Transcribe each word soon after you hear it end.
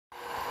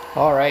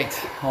All right,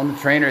 on the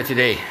trainer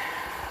today.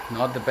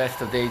 Not the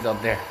best of days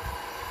out there.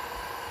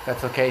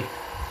 That's okay.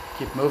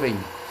 Keep moving,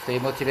 stay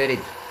motivated,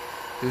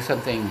 do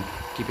something,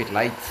 keep it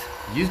light.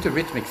 Use the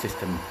rhythmic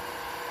system.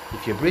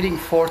 If you're breathing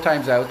 4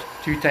 times out,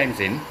 2 times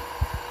in,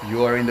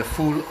 you are in the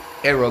full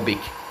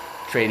aerobic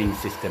training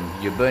system.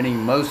 You're burning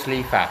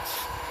mostly fats,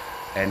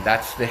 and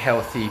that's the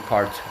healthy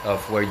part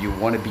of where you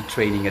want to be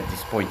training at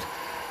this point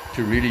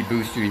to really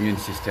boost your immune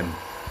system.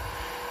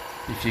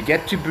 If you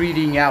get to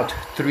breathing out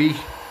 3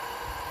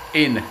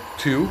 in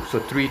 2,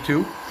 so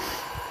 3-2,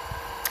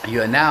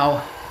 you are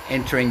now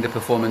entering the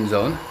performance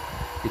zone.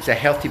 It's a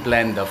healthy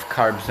blend of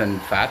carbs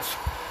and fats,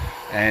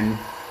 and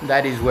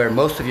that is where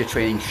most of your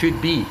training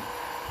should be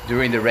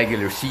during the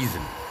regular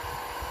season.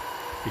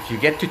 If you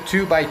get to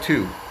 2 by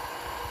 2,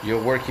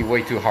 you're working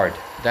way too hard.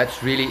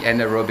 That's really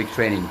anaerobic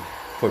training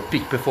for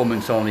peak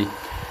performance only.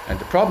 And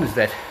the problem is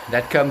that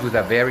that comes with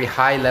a very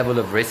high level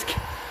of risk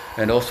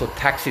and also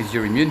taxes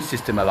your immune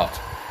system a lot.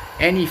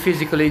 Any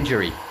physical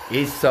injury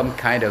is some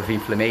kind of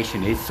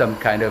inflammation, is some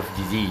kind of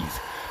disease.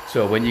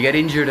 So when you get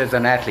injured as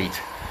an athlete,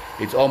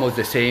 it's almost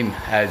the same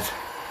as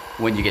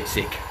when you get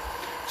sick.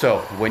 So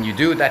when you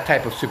do that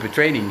type of super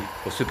training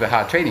or super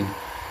hard training,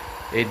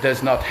 it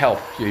does not help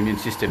your immune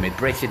system. It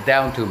breaks it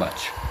down too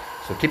much.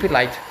 So keep it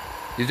light,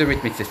 use the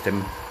rhythmic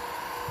system,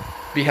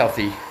 be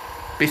healthy,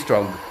 be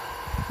strong.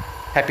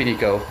 Happy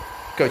Nico,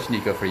 Coach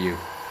Nico for you.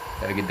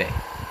 Have a good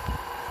day.